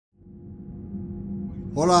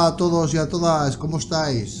Hola a todos y a todas, ¿cómo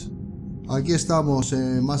estáis? Aquí estamos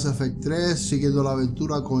en Mass Effect 3, siguiendo la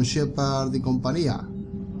aventura con Shepard y compañía.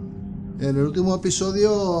 En el último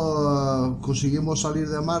episodio conseguimos salir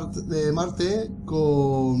de Marte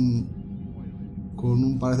con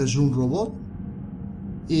parece ser un robot.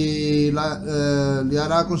 Y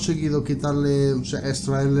Liara ha conseguido quitarle, o sea,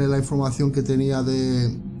 extraerle la información que tenía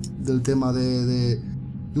del tema de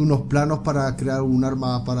unos planos para crear un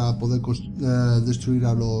arma para poder destruir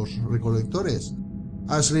a los recolectores.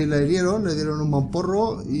 A Ashley le dieron un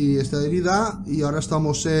mamporro y está herida, y ahora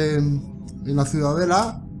estamos en la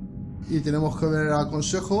Ciudadela y tenemos que ver al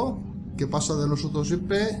consejo que pasa de nosotros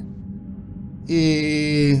siempre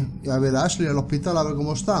y a ver a Ashley al hospital a ver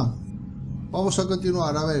cómo está. Vamos a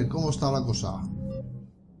continuar a ver cómo está la cosa.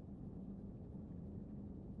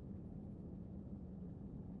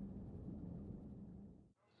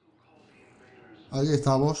 Aquí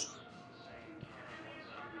estamos.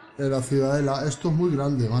 En la Ciudadela. Esto es muy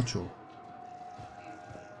grande, macho.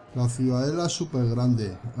 La Ciudadela es súper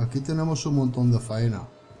grande. Aquí tenemos un montón de faena.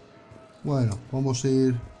 Bueno, vamos a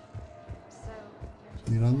ir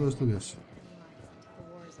mirando esto que es.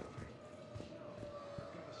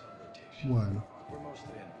 Bueno.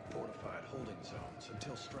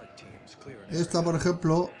 Esta, por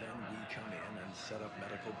ejemplo,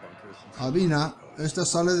 Avina, esta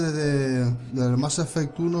sale del Mass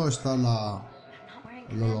Effect 1, está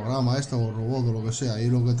el holograma esta o el robot o lo que sea, y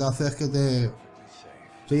lo que te hace es que te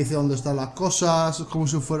dice dónde están las cosas, es como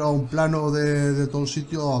si fuera un plano de todo el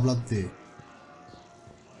sitio hablante.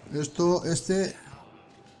 Estos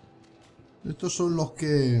son los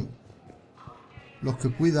que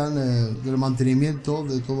cuidan del mantenimiento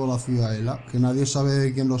de toda la ciudadela, que nadie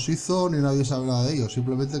sabe quién los hizo ni nadie sabe nada de ellos,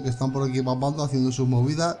 simplemente que están por aquí papando haciendo sus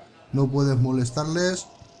movidas, no puedes molestarles,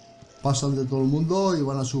 pasan de todo el mundo y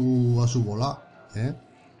van a su bola, ¿eh?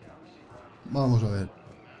 Vamos a ver.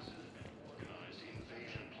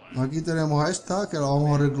 Aquí tenemos a esta, que la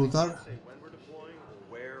vamos a reclutar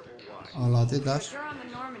a las tetas.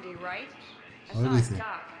 A ver qué dice.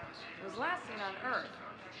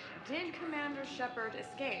 Did Commander Shepard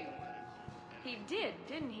escape? He did,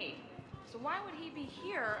 didn't he? So why would he be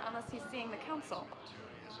here unless he's seeing the council?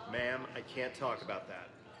 Ma'am, I can't talk about that.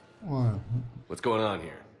 Bueno. What's going on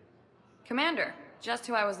here? Commander, just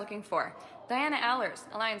who I was looking for. Diana Allers,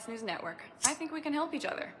 Alliance News Network. I think we can help each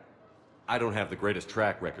other. I don't have the greatest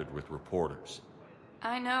track record with reporters.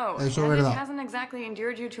 I know, Eso and es it verdad. hasn't exactly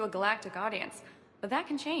endeared you to a galactic audience, but that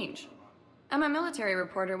can change. I'm a military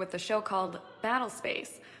reporter with a show called Battle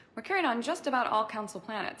Space. We're carried on just about all Council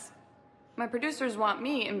planets. My producers want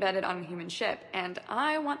me embedded on a human ship, and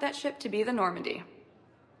I want that ship to be the Normandy.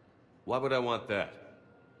 Why would I want that?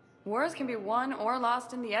 Wars can be won or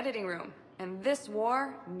lost in the editing room, and this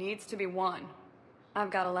war needs to be won.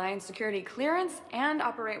 I've got Alliance security clearance and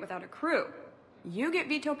operate without a crew. You get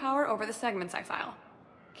veto power over the segments I file.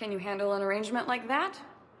 Can you handle an arrangement like that?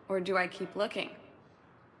 Or do I keep looking?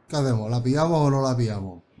 ¿Qué hacemos? ¿La pillamos o no la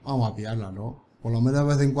pillamos? Vamos a pillarla, ¿no? Por lo menos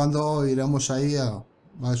de vez en cuando iremos ahí a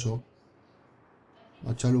eso.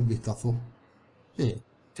 A echarle un vistazo. Sí.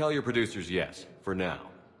 Tell your producers yes, for now.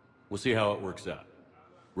 We'll see how it works out.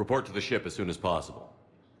 Report to the ship as soon as possible.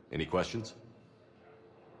 Any questions?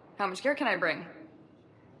 How much gear can I bring?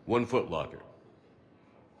 1 foot locker.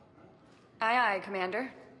 Aye, aye,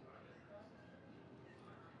 Commander.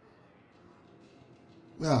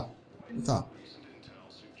 Ya, está.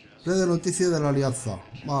 Red de noticias de la Alianza.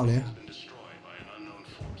 Vale.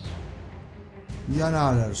 Diana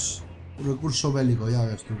Allers. Recurso bélico, ya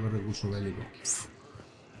ves tú, qué recurso bélico.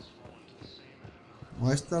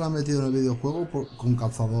 A esta la han metido en el videojuego con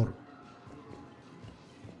calzador.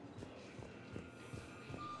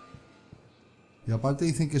 Y aparte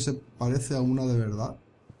dicen que se parece a una de verdad.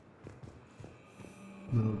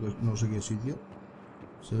 No sé qué sitio.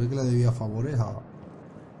 Se ve que le debía favores a...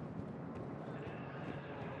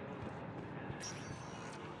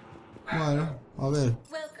 Bueno, a ver.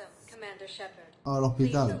 Al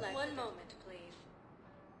hospital.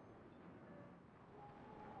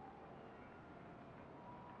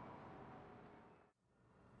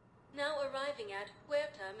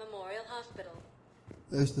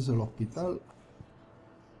 Este es el hospital.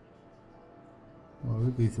 A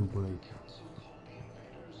ver qué dicen por ahí.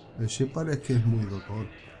 El Shepard es que es muy doctor.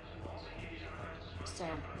 Sir,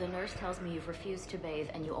 the nurse tells me you've refused to bathe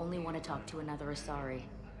and you only want to talk to another Asari.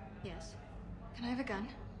 Yes. Can I have a gun?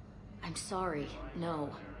 I'm sorry, no.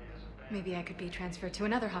 Maybe I could be transferred to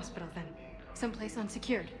another hospital then. Someplace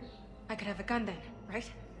unsecured. I could have a gun then,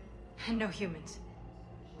 right? And no humans.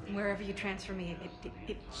 Wherever you transfer me,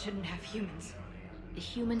 it shouldn't have humans. The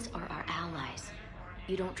humans are our allies.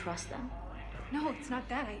 You don't trust them? No, it's not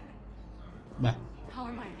that. Bah. How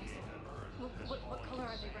are my eyes? What color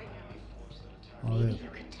are they right now? A Maybe ver, you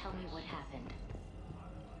could tell me what happened.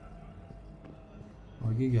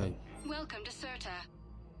 aquí qué hay. Welcome to Certa.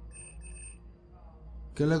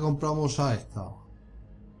 ¿Qué le compramos a esta?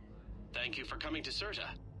 Thank you for coming to Certa. How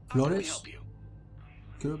can we Flores. help you?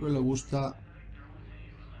 Creo que le gusta.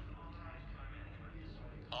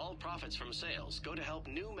 All profits from sales go to help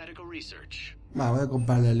new medical research. Va, voy a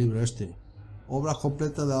comprarle el libro este. Obras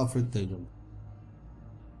completas de Alfred Taylor.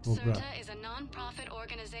 Comprar. Certa is a non-profit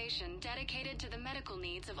organization dedicated to the medical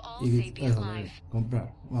needs of all Y sapient eso, life.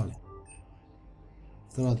 comprar, vale.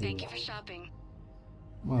 Esta la Thank tengo. you for shopping.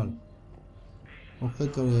 Vale.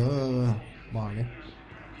 Objeto de... vale.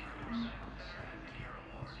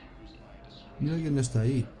 Mira quién está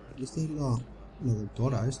ahí. Esta es la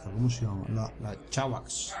doctora esta, ¿cómo se llama? La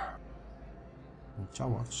Chavax. La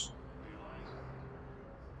Chavax.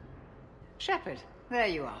 Shepard, there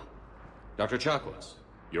you are. Dr. Chakwas,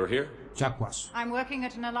 you're here? Chacuas. I'm working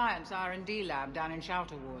at an Alliance R&D lab down in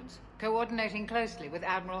Shelter Wards, coordinating closely with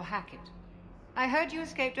Admiral Hackett. I heard you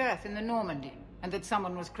escaped Earth in the Normandy, and that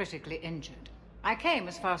someone was critically injured. I came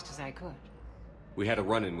as fast as I could. We had a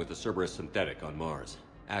run-in with the Cerberus synthetic on Mars.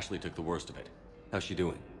 Ashley took the worst of it. How's she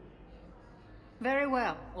doing? Very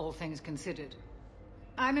well, all things considered.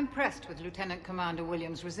 I'm impressed with Lieutenant Commander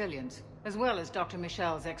Williams' resilience, as well as Dr.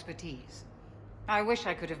 Michel's expertise. I wish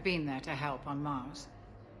I could have been there to help on Mars.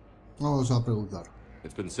 Vamos a preguntar.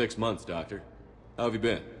 It's been 6 months, Doctor. How have you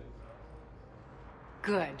been?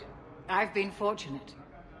 Good. I've been fortunate.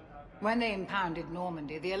 When they impounded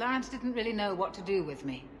Normandy, the Alliance didn't really know what to do with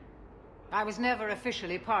me. I was never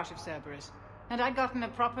officially part of Cerberus, and I'd gotten a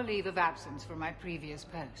proper leave of absence from my previous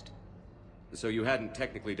post. So you hadn't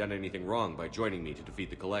technically done anything wrong by joining me to defeat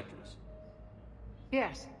the Collectors?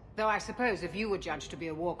 Yes, though I suppose if you were judged to be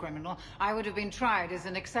a war criminal, I would have been tried as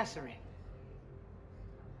an accessory.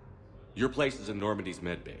 Your place is in Normandy's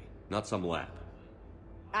medbay, not some lab.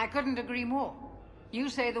 I couldn't agree more. You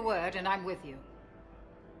say the word, and I'm with you.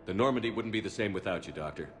 The Normandy wouldn't be the same without you,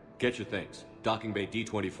 Doctor. Get your things. Docking bay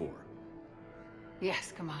D-24.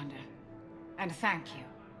 Yes, Commander. And thank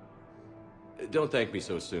you. Don't thank me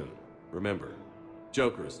so soon. Remember,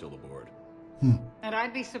 Joker is still aboard. And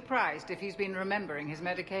I'd be surprised if he's been remembering his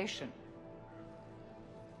medication.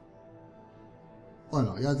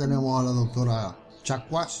 Bueno, ya tenemos a la doctora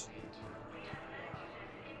Chacuas.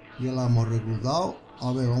 Ya la hemos reclutado.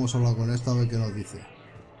 A ver, vamos a hablar con esta a ver qué nos dice.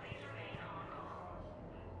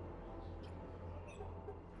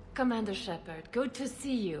 Commander Shepard, good to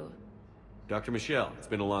see you. Dr. Michelle, it's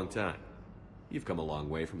been a long time. You've come a long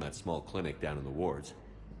way from that small clinic down in the wards.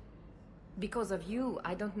 Because of you,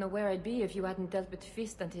 I don't know where I'd be if you hadn't dealt with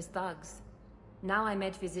Fist and his thugs. Now I'm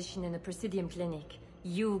med physician in a Presidium clinic.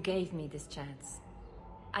 You gave me this chance.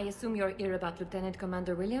 I assume you're here about Lieutenant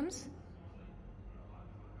Commander Williams?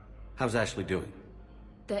 How's Ashley doing?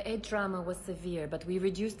 The head trauma was severe, but we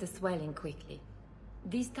reduced the swelling quickly.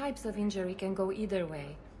 These types of injury can go either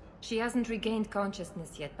way. She hasn't regained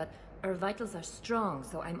consciousness yet, but her vitals are strong,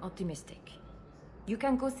 so I'm optimistic. You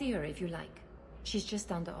can go see her if you like. She's just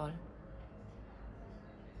down the hall.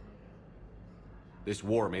 This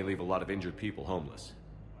war may leave a lot of injured people homeless.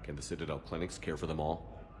 Can the Citadel clinics care for them all?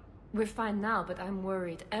 We're fine now, but I'm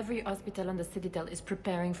worried. Every hospital on the Citadel is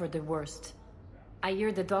preparing for the worst. I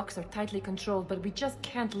hear the docks are tightly controlled, but we just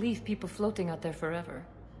can't leave people floating out there forever.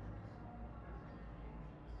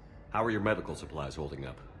 How are your medical supplies holding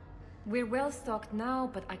up? We're well stocked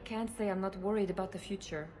now, but I can't say I'm not worried about the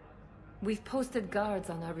future. We've posted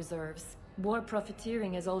guards on our reserves. War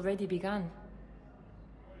profiteering has already begun.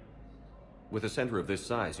 With a center of this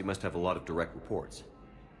size, you must have a lot of direct reports.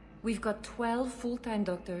 We've got 12 full-time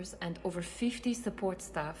doctors and over 50 support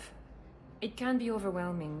staff. It can be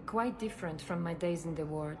overwhelming, quite different from my days in the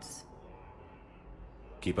wards.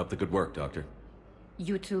 Keep up the good work, Doctor.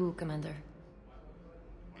 You too, Commander.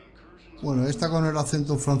 Bueno, esta con el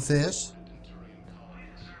acento francés.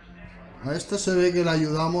 A esta se ve que la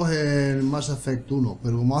ayudamos en Mass Effect 1,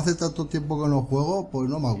 pero como hace tanto tiempo que no juego, pues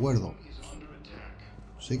no me acuerdo.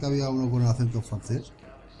 Sé que había uno con el acento francés.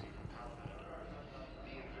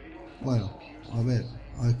 Bueno, a ver,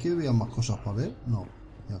 aquí había más cosas para ver. No,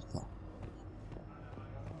 ya está.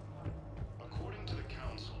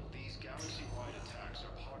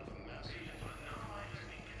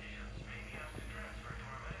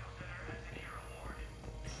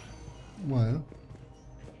 Bueno,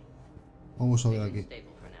 vamos a ver aquí.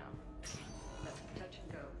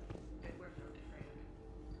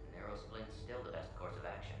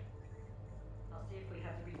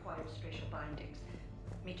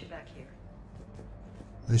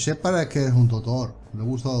 El Shepard es que es un tutor. Me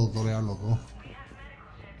gusta tutorearlo todo.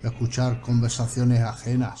 Escuchar conversaciones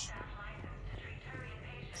ajenas.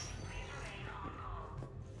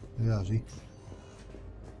 Es así.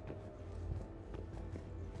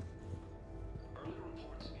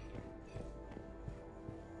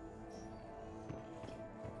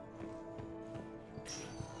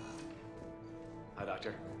 Hi,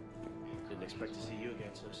 Doctor. Didn't expect to see you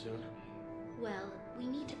again so soon. Well, we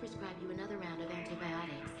need to prescribe you another round of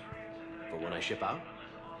antibiotics. For when I ship out?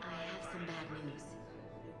 I have some bad news.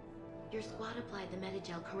 Your squad applied the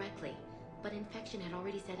Medigel correctly, but infection had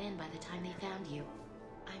already set in by the time they found you.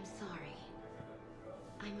 I'm sorry.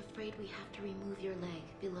 I'm afraid we have to remove your leg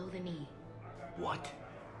below the knee. What?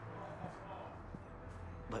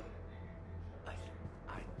 But...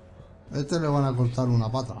 A este le van a cortar una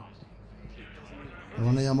pata. Le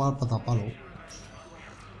van a llamar patapalo.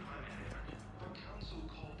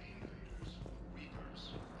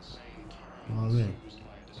 A ver.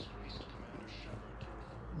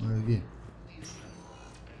 Aquí.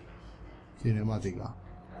 Cinemática.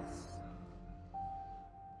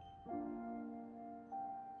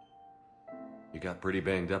 You got pretty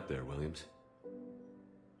banged up there, Williams.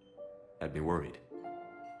 Had me worried.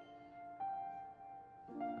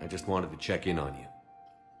 I just wanted to check in on you.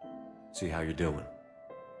 See how you're doing.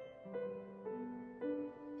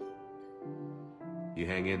 You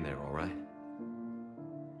hang in there, all right?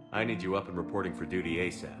 I need you up and reporting for duty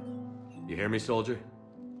ASAP. You hear me, soldier?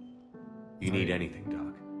 You need anything,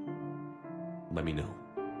 Doc, let me know.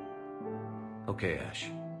 Okay,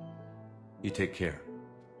 Ash. You take care.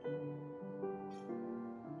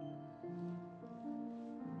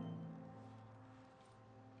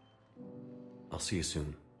 I'll see you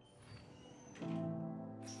soon.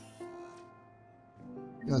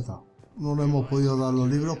 Ya está. No le hemos podido dar los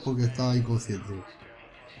libros porque está inconsciente.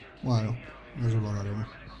 Bueno, eso lo haremos.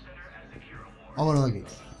 Vámonos de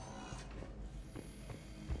aquí.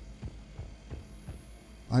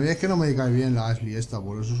 A mí es que no me cae bien la Ashley esta,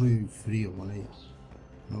 por eso soy frío con ella.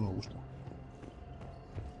 No me gusta.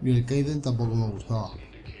 Y el Kaiden tampoco me gustaba.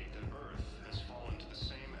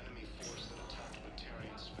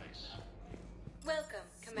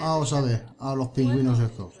 Vamos a ver, a los pingüinos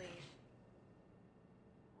estos.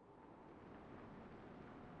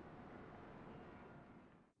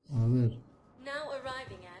 A ver.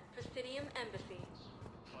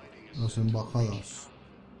 Las embajadas.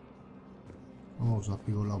 Vamos a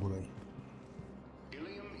picolar por ahí.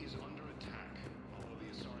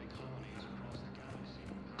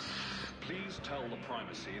 Please tell the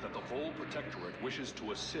Primacy that the Vol Protectorate wishes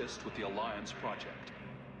to assist with the Alliance project.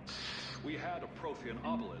 We had a Prothean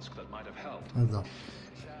obelisk that might have helped. Verdad.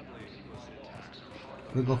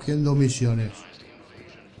 Recogiendo misiones.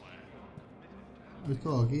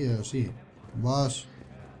 Esto aquí es así. Vas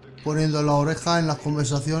poniendo la oreja en las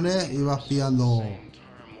conversaciones y vas pillando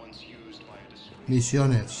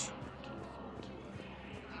misiones.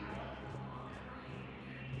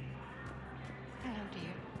 Hello,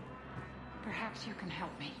 dear. Perhaps you can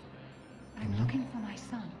help me. I'm looking for my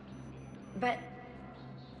son. But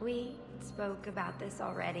we spoke about this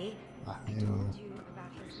already. I told you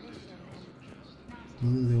about his mission and...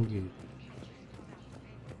 ¿Dónde tengo que ir?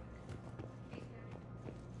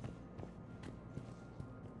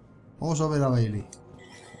 Vamos a ver a Bailey.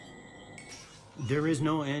 There is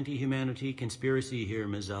no anti-humanity conspiracy here,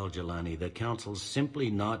 Ms. Al-Jalani. The Council's simply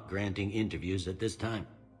not granting interviews at this time.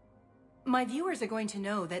 My viewers are going to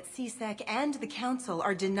know that CSEC and the Council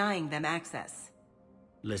are denying them access.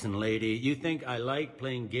 Listen, lady, you think I like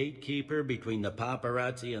playing gatekeeper between the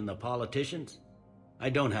paparazzi and the politicians? I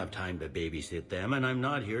don't have time to babysit them, and I'm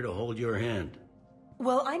not here to hold your hand.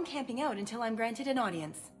 Well, I'm camping out until I'm granted an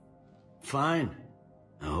audience. Fine.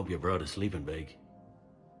 I hope you brought a sleeping bag.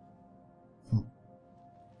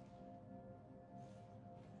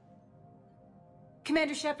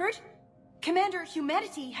 Commander Shepard? Commander,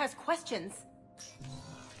 humanity has questions.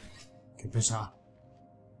 Qué pesa.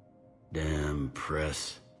 Damn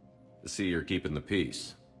press. I see you're keeping the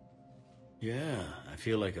peace. Yeah, I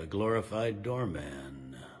feel like a glorified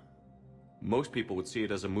doorman. Most people would see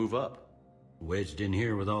it as a move up. Wedged in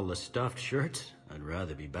here with all the stuffed shirts? I'd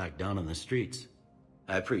rather be back down on the streets.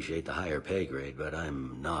 I appreciate the higher pay grade, but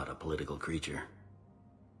I'm not a political creature.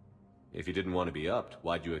 If you didn't want to be upped,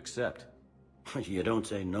 why'd you accept? You don't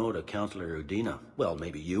say no to Counselor Udina. Well,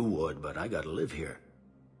 maybe you would, but I gotta live here.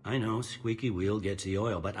 I know, squeaky wheel gets the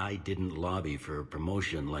oil, but I didn't lobby for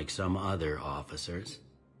promotion like some other officers.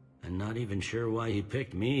 I'm not even sure why he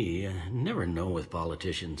picked me. I never know with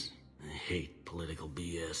politicians. I hate political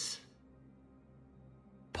BS.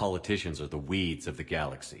 Politicians are the weeds of the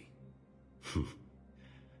galaxy.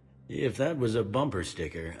 If that was a bumper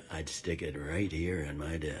sticker, I'd stick it right here on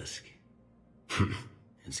my desk.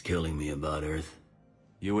 It's killing me about Earth.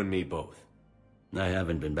 You and me both. I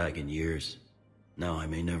haven't been back in years. Now I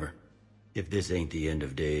may never. If this ain't the end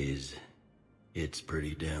of days, it's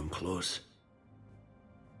pretty damn close.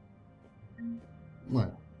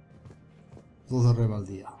 Bueno, todo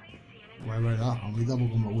rebeldía. Pues es verdad, a mí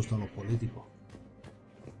tampoco me gustan los políticos.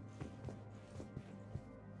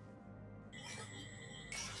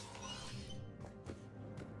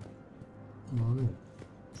 Vale.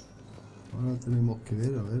 Ahora tenemos que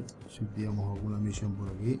ver, a ver si pillamos alguna misión por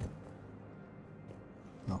aquí.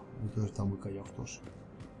 No, estos están muy callados todos.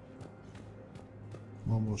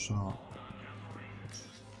 Vamos a...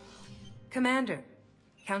 Commander,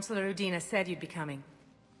 Councillor Udina said you'd be coming.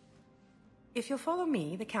 If you'll follow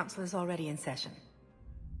me, the council is already in session.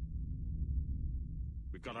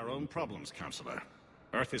 We've got our own problems, Councillor.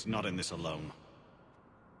 Earth is not in this alone.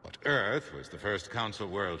 But Earth was the first Council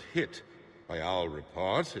world hit. By our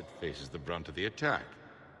reports, it faces the brunt of the attack.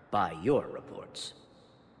 By your reports.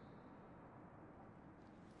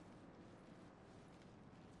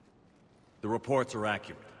 The reports are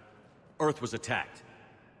accurate. Earth was attacked.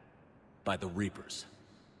 By the Reapers.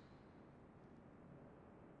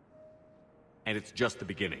 And it's just the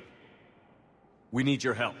beginning. We need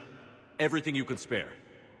your help. Everything you can spare.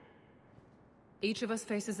 Each of us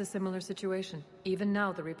faces a similar situation. Even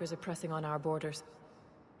now, the Reapers are pressing on our borders.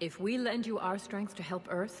 If we lend you our strength to help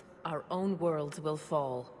Earth, our own worlds will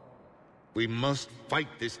fall. We must fight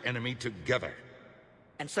this enemy together.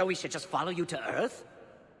 And so we should just follow you to Earth?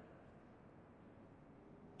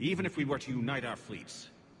 Even if we were to unite our fleets,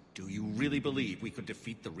 do you really believe we could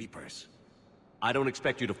defeat the Reapers? I don't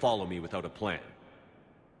expect you to follow me without a plan.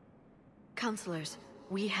 Counselors,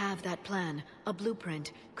 we have that plan. A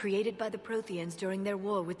blueprint, created by the Protheans during their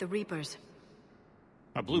war with the Reapers.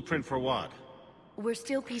 A blueprint for what? We're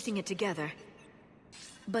still piecing it together.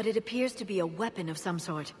 But it appears to be a weapon of some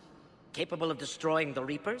sort. Capable of destroying the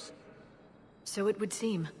Reapers? So it would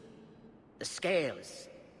seem. The scales.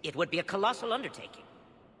 It would be a colossal undertaking.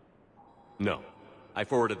 No. I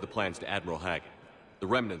forwarded the plans to Admiral Hagen. The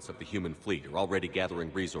remnants of the human fleet are already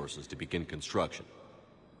gathering resources to begin construction.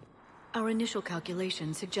 Our initial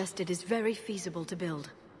calculations suggest it is very feasible to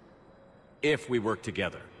build. If we work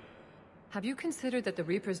together. Have you considered that the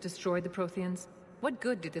Reapers destroyed the Protheans? What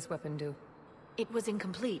good did this weapon do? It was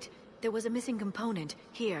incomplete. There was a missing component,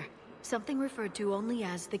 here. Something referred to only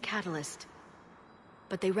as the catalyst.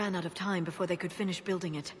 But they ran out of time before they could finish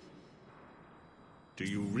building it. Do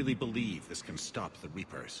you really believe this can stop the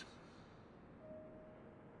Reapers?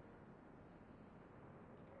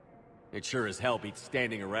 It sure as hell beats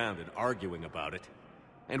standing around and arguing about it.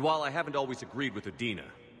 And while I haven't always agreed with Udina,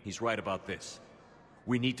 he's right about this.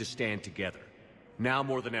 We need to stand together. Now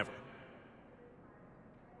more than ever.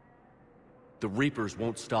 The Reapers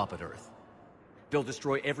won't stop at Earth. They'll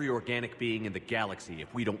destroy every organic being in the galaxy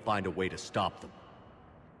if we don't find a way to stop them.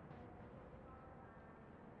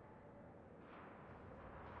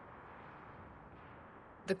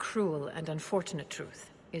 The cruel and unfortunate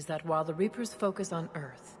truth is that while the Reapers focus on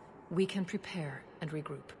Earth, we can prepare and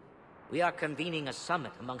regroup. We are convening a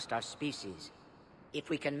summit amongst our species.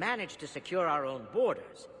 If we can manage to secure our own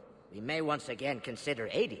borders, we may once again consider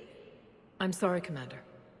aiding. I'm sorry, Commander.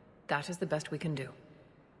 That is the best we can do.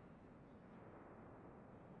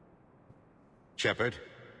 Shepard,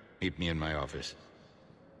 meet me in my office.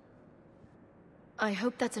 I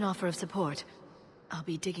hope that's an offer of support. I'll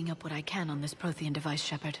be digging up what I can on this Prothean device,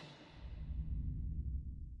 Shepard.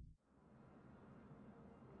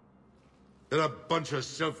 They're a bunch of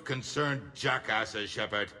self-concerned jackasses,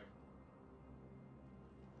 Shepard.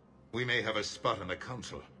 We may have a spot on the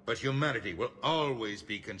Council, but humanity will always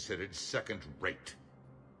be considered second-rate.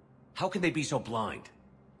 How can they be so blind?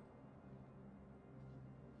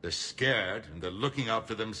 They're scared, and they're looking out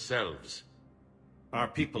for themselves. Our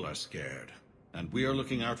people are scared, and we are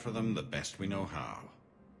looking out for them the best we know how.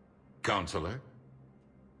 Counselor?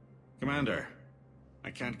 Commander, I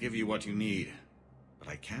can't give you what you need, but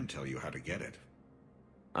I can tell you how to get it.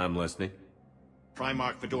 I'm listening.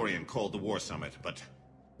 Primarch Fedorian called the War Summit, but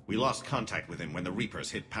we lost contact with him when the Reapers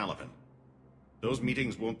hit Palaven. Those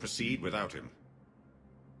meetings won't proceed without him.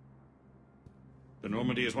 The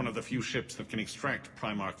Normandy is one of the few ships that can extract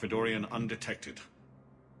Primarch Fedorian undetected.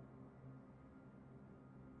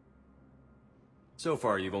 So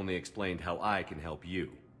far, you've only explained how I can help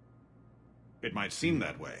you. It might seem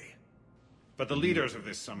that way. But the leaders of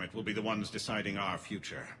this summit will be the ones deciding our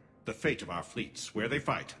future. The fate of our fleets, where they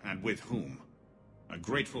fight, and with whom. A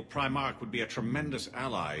grateful Primarch would be a tremendous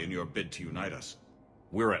ally in your bid to unite us.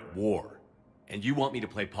 We're at war. And you want me to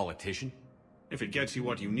play politician? If it gets you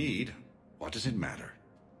what you need, what does it matter?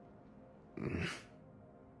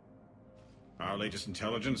 Our latest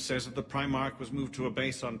intelligence says that the Primarch was moved to a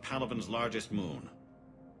base on Palaven's largest moon.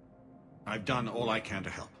 I've done all I can to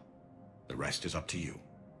help. The rest is up to you.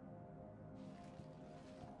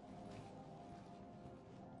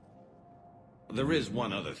 There is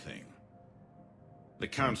one other thing. The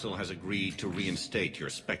Council has agreed to reinstate your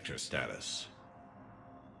Spectre status.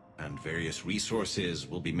 And various resources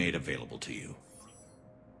will be made available to you.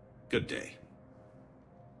 Good day.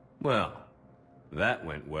 Well, that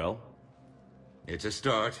went well. It's a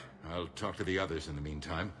start. I'll talk to the others in the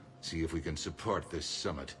meantime. See if we can support this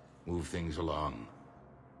summit. Move things along.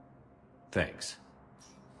 Thanks.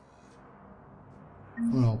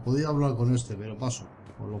 Bueno, podía hablar con este, pero paso.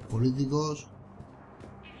 Con los políticos...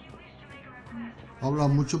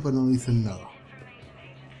 Hablan mucho, pero no dicen nada.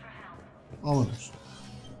 Vámonos.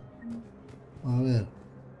 A ver.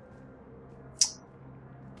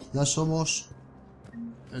 Ya somos...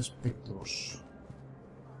 espectros.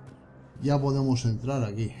 Ya podemos entrar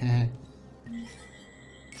aquí.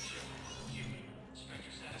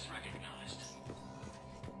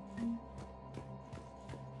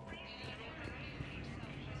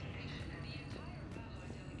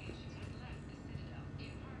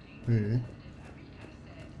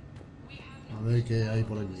 A ver qué hay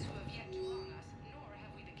por aquí.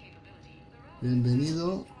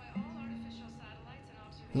 Bienvenido.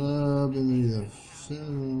 Bienvenidos.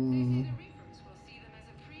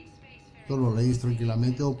 Esto lo leéis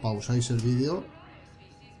tranquilamente o pausáis el vídeo.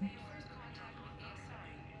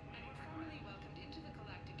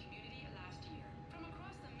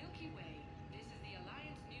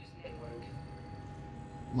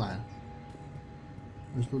 Bueno.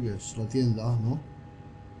 ¿Esto qué es? La tienda, ¿no?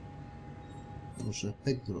 Los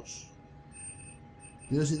espectros.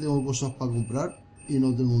 Mira si tengo cosas para comprar y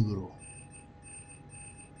no tengo un duro.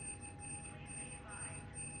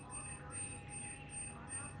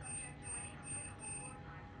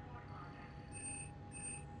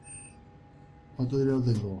 ¿Cuánto dinero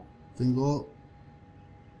tengo? Tengo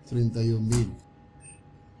 31.000.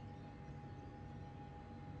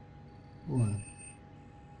 Bueno.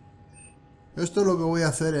 Esto lo que voy a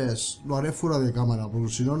hacer es... Lo haré fuera de cámara, porque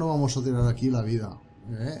si no, no vamos a tirar aquí la vida.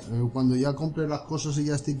 Cuando ya compre las cosas y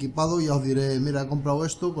ya esté equipado, ya os diré, mira, he comprado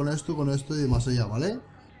esto y demás allá, ¿vale?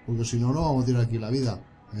 Porque si no, no vamos a tirar aquí la vida.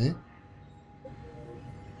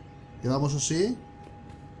 Quedamos así.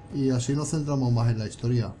 Y así nos centramos más en la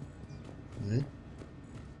historia.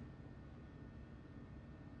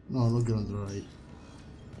 No, no quiero entrar ahí.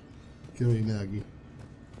 Quiero irme de aquí.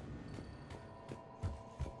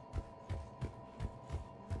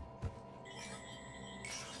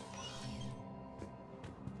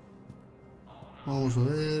 Vamos a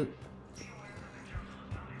ver.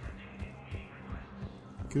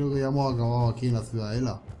 Creo que ya hemos acabado aquí en la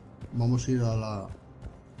Ciudadela. Vamos a ir a la...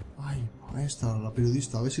 Ay, a esta, la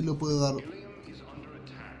periodista. A ver si le puedo dar...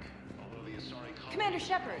 Commander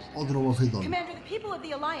Shepard. Otro bofetón. Commander, the people of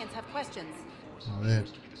the Alliance have questions. A ver.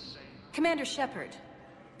 Commander Shepard,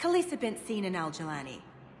 Khaleesa bint seen in Al-Jalani.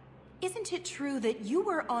 Isn't it true that you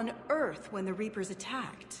were on Earth when the Reapers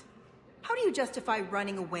attacked? How do you justify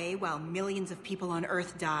running away while millions of people on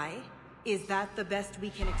Earth die? Is that the best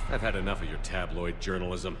we can expect? I've had enough of your tabloid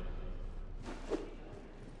journalism.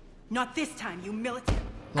 Not this time, you militant.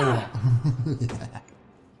 Oh.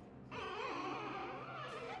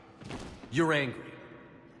 You're angry.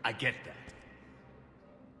 I get that.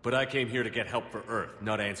 But I came here to get help for Earth,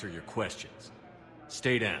 not answer your questions.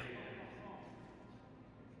 Stay down.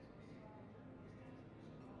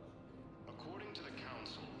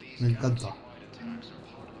 Me encanta.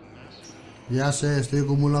 Ya sé, estoy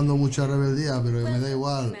acumulando mucha rebeldía, pero me da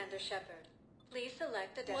igual.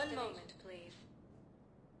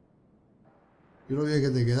 ¿Y lo bien que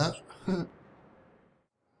te quedas?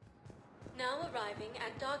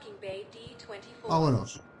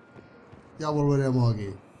 Vámonos. Ya volveremos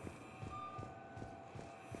aquí.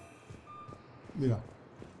 Mira.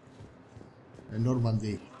 En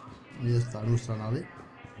Normandy. Ahí está nuestra nave.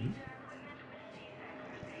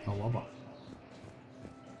 Está guapa.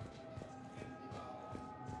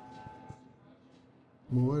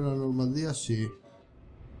 Mover a Normandía, sí.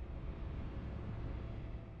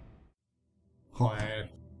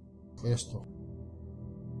 Joder. Esto.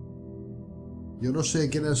 Yo no sé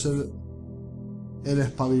quién es el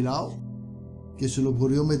espabilado que se le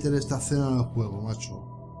ocurrió meter esta escena en el juego, macho.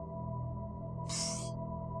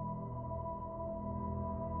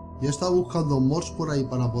 Ya he estado buscando mods por ahí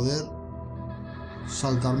para poder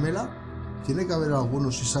saltármela. Tiene que haber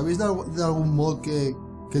algunos. Si sabéis de algún mod que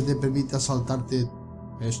que te permita saltarte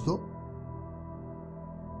esto?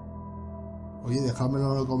 Oye,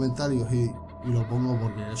 dejádmelo en los comentarios y lo pongo,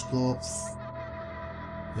 porque esto...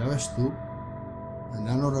 Ya ves tú.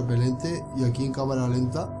 Enano repelente y aquí en cámara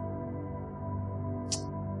lenta.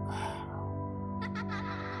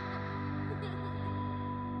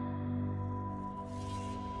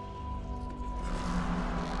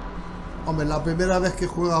 Hombre, la primera vez que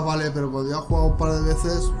juegas vale, pero cuando ya has jugado un par de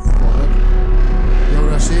veces, joder. Y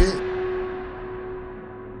aún así,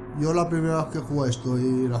 yo la primera vez que jugué esto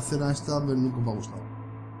y la escena esta nunca me ha gustado.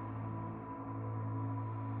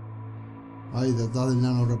 Ahí detrás del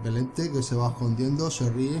nano repelente que se va escondiendo, se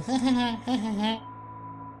ríe.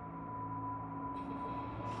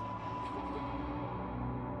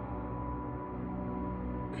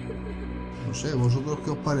 No sé, ¿vosotros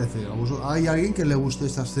qué os parece? ¿Hay alguien que le guste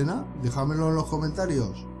esta escena? Déjamelo en los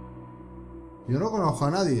comentarios. Yo no conozco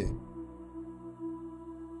a nadie.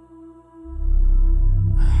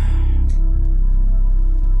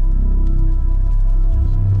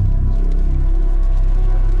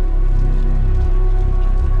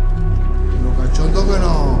 Lo cachondo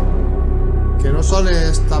que no sale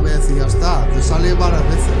esta vez y ya está. Te sale varias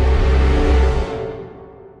veces.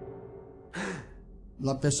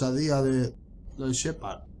 La pesadilla del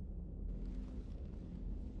Shepard.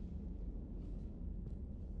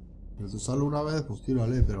 Si te sale una vez, pues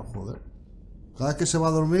tírale, pero joder. Cada vez que se va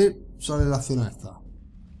a dormir, sale la escena esta.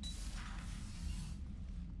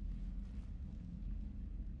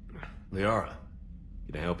 Liara,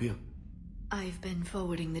 can I help you? I've been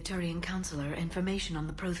forwarding the Turian Counselor information on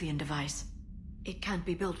the Prothean device. It can't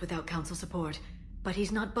be built without Council support, but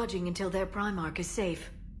he's not budging until their Primarch is safe.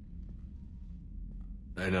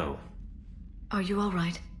 I know. Are you all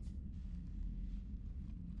right?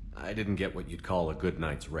 I didn't get what you'd call a good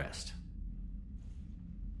night's rest.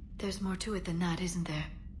 There's more to it than that, isn't there?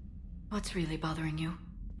 What's really bothering you?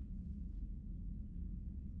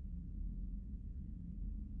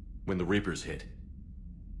 When the Reapers hit,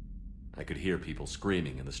 I could hear people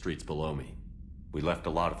screaming in the streets below me. We left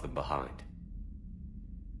a lot of them behind.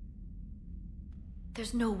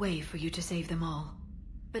 There's no way for you to save them all.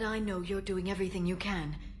 But I know you're doing everything you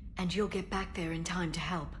can, and you'll get back there in time to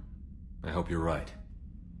help. I hope you're right.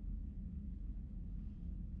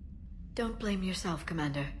 Don't blame yourself,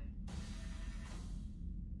 Commander.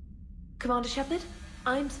 Commander Shepard,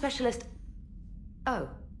 I'm Specialist... Oh.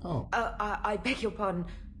 Oh. I beg your pardon.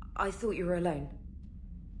 I thought you were alone.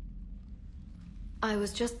 I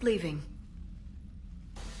was just leaving.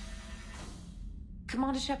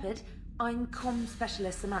 Commander Shepard, I'm Comm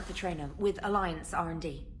Specialist Samantha Trainer with Alliance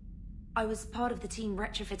R&D. I was part of the team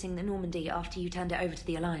retrofitting the Normandy after you turned it over to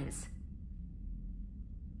the Alliance.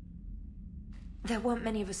 There weren't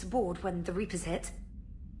many of us aboard when the Reapers hit.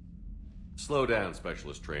 Slow down,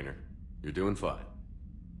 Specialist Trainer. You're doing fine.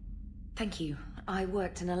 Thank you. I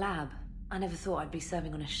worked in a lab. I never thought I'd be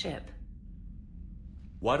serving on a ship.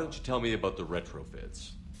 Why don't you tell me about the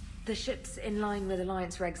retrofits? The ship's in line with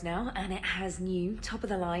Alliance regs now, and it has new,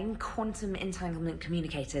 top-of-the-line, quantum entanglement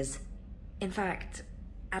communicators. In fact,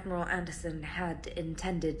 Admiral Anderson had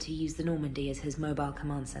intended to use the Normandy as his mobile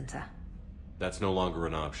command center. That's no longer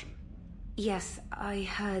an option. Yes, I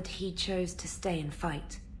heard he chose to stay and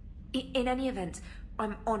fight. In any event,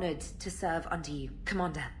 I'm honored to serve under you,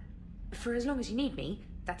 Commander. For as long as you need me,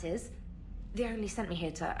 that is. They only sent me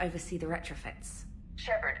here to oversee the retrofits.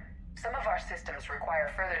 Shepard, some of our systems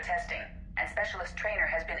require further testing, and Specialist Trainer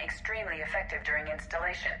has been extremely effective during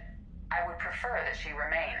installation. I would prefer that she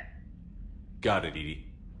remain. Got it, Edie.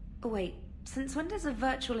 Oh, wait, since when does a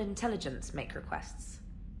virtual intelligence make requests?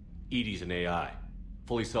 Edie's an AI,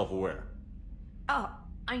 fully self-aware. Oh,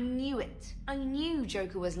 I knew it. I knew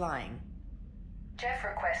Joker was lying. Jeff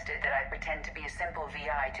requested that I pretend to be a simple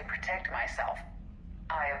VI to protect myself.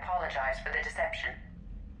 I apologize for the deception.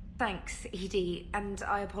 Thanks, Edie, and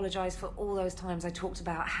I apologize for all those times I talked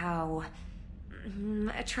about how...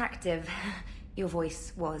 attractive your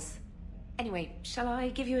voice was. Anyway, shall I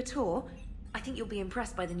give you a tour? I think you'll be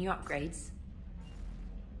impressed by the new upgrades.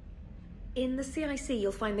 In the CIC,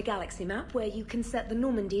 you'll find the galaxy map where you can set the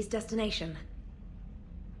Normandy's destination.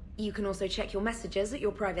 You can also check your messages at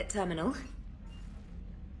your private terminal.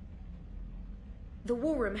 The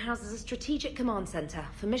War Room houses a strategic command center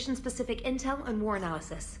for mission-specific intel and war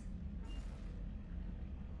analysis.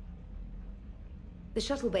 The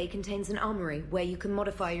shuttle bay contains an armory where you can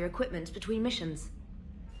modify your equipment between missions.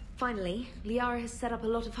 Finally, Liara has set up a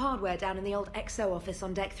lot of hardware down in the old XO office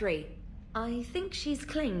on Deck 3. I think she's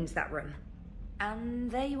claimed that room.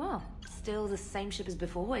 And there you are. Still the same ship as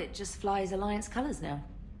before, it just flies Alliance colors now.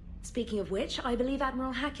 Speaking of which, I believe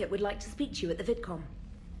Admiral Hackett would like to speak to you at the VidCom.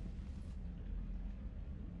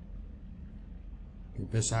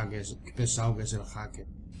 Qué pesado que es el hacker.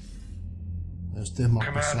 Este es más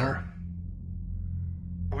pesado.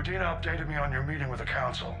 Udina updated me on your meeting with the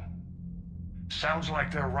council. Sounds like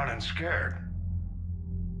they're running scared.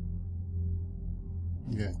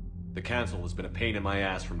 Yeah. The council has been a pain in my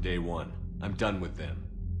ass from day one. I'm done with them.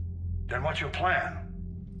 Then what's your plan?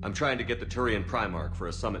 I'm trying to get the Turian Primarch for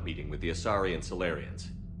a summit meeting with the Asari and Solarians.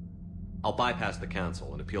 I'll bypass the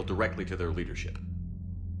council and appeal directly to their leadership.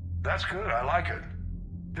 That's good, I like it.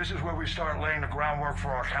 This is where we start laying the groundwork for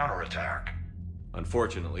our counterattack.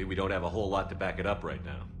 Unfortunately, we don't have a whole lot to back it up right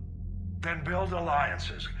now. Then build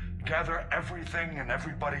alliances. Gather everything and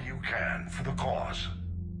everybody you can for the cause.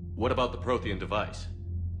 What about the Prothean device?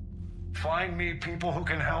 Find me people who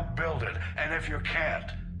can help build it, and if you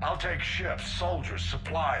can't, I'll take ships, soldiers,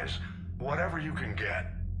 supplies, whatever you can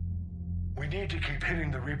get. We need to keep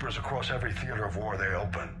hitting the Reapers across every theater of war they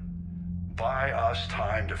open. Buy us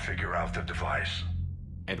time to figure out the device.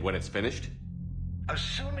 And when it's finished?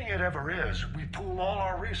 Assuming it ever is, we pool all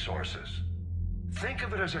our resources. Think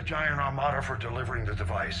of it as a giant armada for delivering the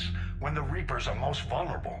device, when the Reapers are most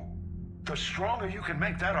vulnerable. The stronger you can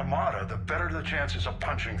make that armada, the better the chances of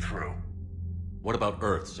punching through. What about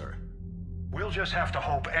Earth, sir? We'll just have to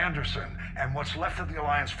hope Anderson, and what's left of the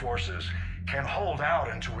Alliance forces, can hold out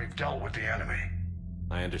until we've dealt with the enemy.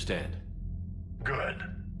 I understand. Good.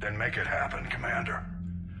 Then make it happen, Commander.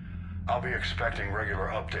 I'll be expecting regular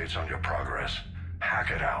updates on your progress.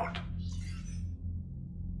 Hack it out.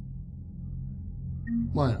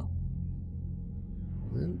 Bueno.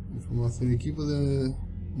 A ver, información, equipo de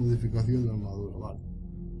modificación de armadura, vale.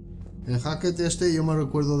 El hacket este yo me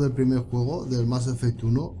recuerdo del primer juego, del Mass Effect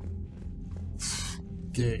 1,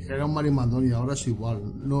 que era un marimandón y ahora es igual.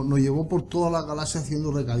 Nos llevó por toda la galaxia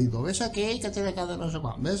haciendo recaditos. ¿Ves aquí que tiene que hacer no sé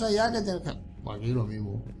cuál? ¿Ves allá que tiene que...? Pues aquí lo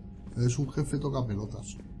mismo. Es un jefe toca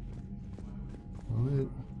pelotas. A ver.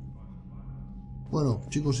 Bueno,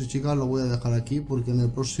 chicos y chicas, lo voy a dejar aquí porque en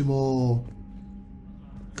el próximo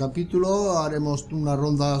capítulo haremos una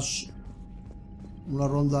ronda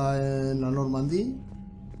en la Normandía.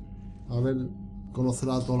 A ver, conocer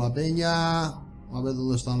a toda la peña, a ver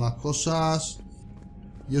dónde están las cosas.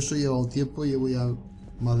 Yo eso lleva un tiempo, llevo ya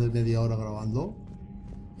más de media hora grabando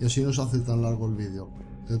y así no se hace tan largo el vídeo.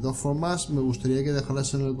 De todas formas, me gustaría que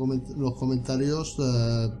dejarais en los comentarios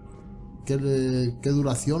qué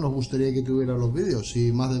duración os gustaría que tuvieran los vídeos.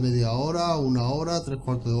 Si más de media hora, una hora,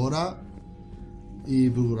 3/4 de hora, y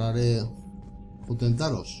procuraré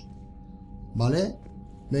contentaros. ¿Vale?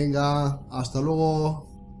 Venga, hasta luego.